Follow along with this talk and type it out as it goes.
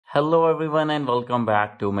Hello everyone and welcome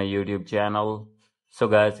back to my YouTube channel. So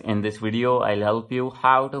guys, in this video I'll help you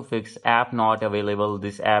how to fix app not available.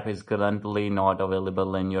 This app is currently not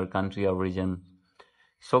available in your country or region.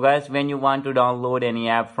 So guys, when you want to download any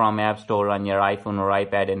app from App Store on your iPhone or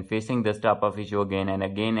iPad and facing this type of issue again and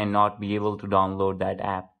again and not be able to download that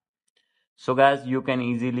app. So guys, you can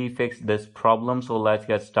easily fix this problem. So let's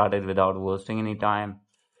get started without wasting any time.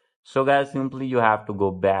 So guys, simply you have to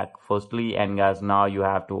go back firstly, and guys, now you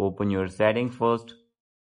have to open your settings first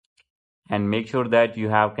and make sure that you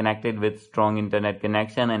have connected with strong internet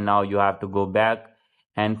connection, and now you have to go back,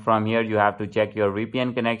 and from here you have to check your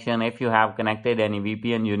VPN connection. If you have connected any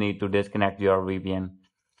VPN, you need to disconnect your VPN.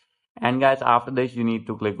 And guys, after this you need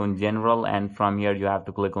to click on general, and from here you have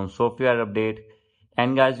to click on software update.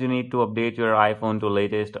 And guys, you need to update your iPhone to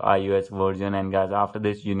latest iOS version, and guys, after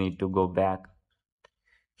this you need to go back.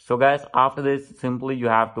 So guys, after this simply you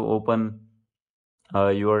have to open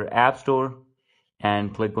your app store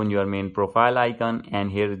and click on your main profile icon, and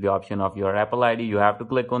here is the option of your Apple ID. You have to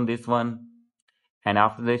click on this one, and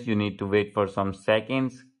after this you need to wait for some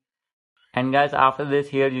seconds. And guys, after this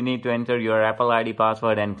here you need to enter your Apple ID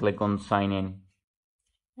password and click on sign in.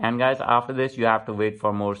 And guys, after this you have to wait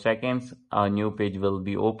for more seconds. A new page will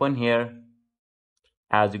be open here.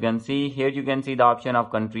 As you can see here, you can see the option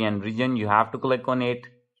of country and region. You have to click on it.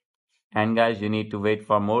 And guys, you need to wait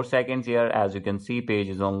for more seconds here. As you can see, page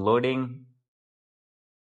is on loading.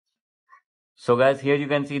 So guys, here you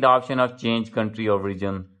can see the option of change country or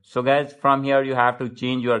region. So guys, from here you have to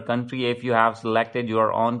change your country. If you have selected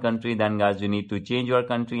your own country, then guys you need to change your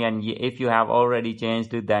country, and if you have already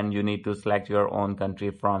changed it, then you need to select your own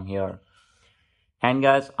country from here. And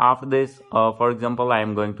guys, after this, for example, I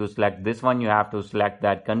am going to select this one. You have to select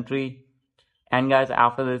that country. And guys,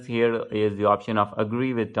 after this, here is the option of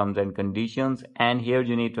agree with terms and conditions, and here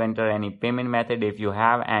you need to enter any payment method if you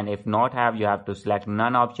have, and if not have, you have to select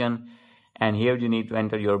none option. And here you need to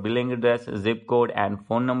enter your billing address, zip code and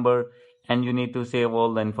phone number, and you need to save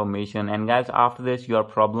all the information. And guys, after this your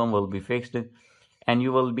problem will be fixed and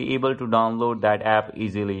you will be able to download that app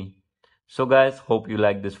easily. So guys, hope you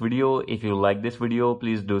like this video. If you like this video,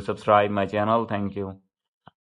 please do subscribe my channel. Thank you.